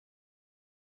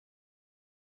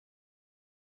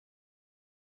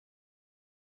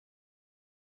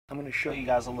I'm going to show you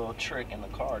guys a little trick in the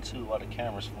car too while the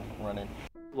camera's running.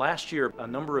 Last year, a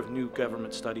number of new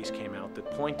government studies came out that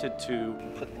pointed to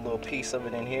Put a little piece of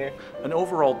it in here. an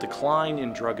overall decline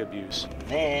in drug abuse,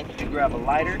 Then you grab a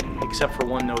lighter. except for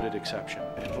one noted exception,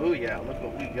 Oh yeah, look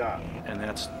what we got. and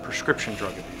that's prescription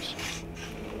drug abuse.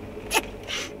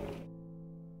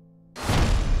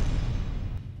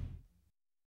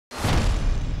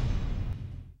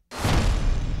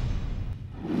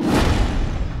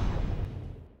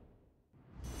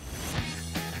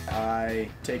 I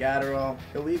take Adderall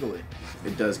illegally.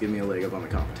 It does give me a leg up on the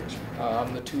competition.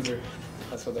 I'm the tutor.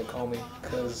 That's what they call me,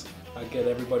 because I get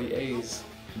everybody A's.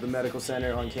 The medical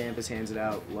center on campus hands it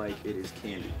out like it is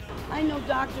candy. I know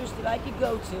doctors that I could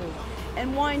go to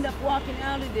and wind up walking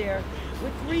out of there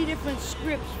with 3 different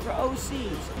scripts for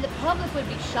OCs. The public would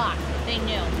be shocked if they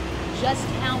knew just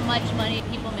how much money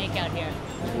people make out here.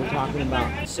 We're talking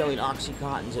about selling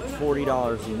Oxycontins at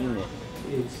 $40 a unit.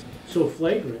 It's so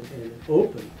flagrant and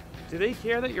open. Do they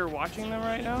care that you're watching them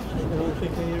right now? I don't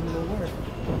think they even aware.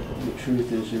 The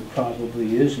truth is there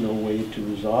probably is no way to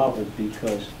resolve it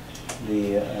because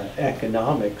the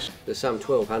economics. There's some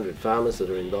 1,200 farmers that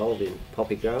are involved in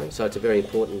poppy growing, so it's a very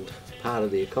important part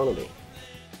of the economy.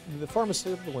 The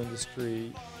pharmaceutical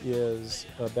industry is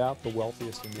about the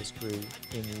wealthiest industry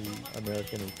in the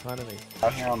American economy.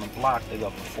 Out here on the block, they go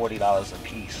for $40 a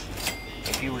piece.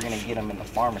 If you were going to get them in the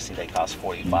pharmacy, they cost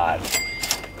 $45.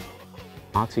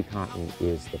 OxyContin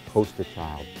is the poster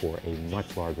child for a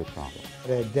much larger problem.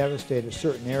 They had devastated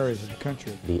certain areas of the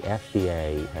country. The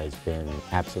FDA has been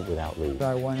absent without leave.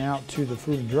 I went out to the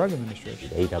Food and Drug Administration,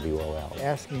 AWOL,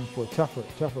 asking for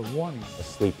tougher warnings.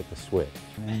 asleep at the switch.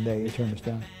 And they turned us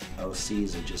down.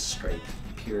 OCs are just straight,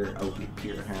 pure opiate,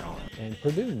 pure heroin. And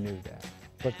Purdue knew that.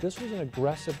 But this was an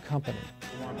aggressive company.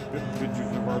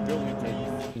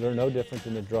 They're no different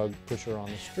than the drug pusher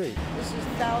on the street. This is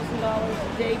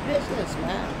 $1,000 a day business,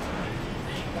 man.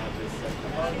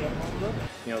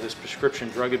 You know, this prescription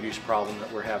drug abuse problem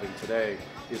that we're having today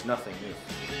is nothing new.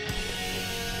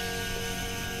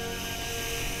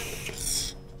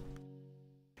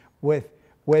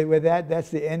 With that, that's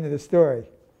the end of the story.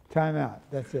 Time out.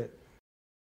 That's it.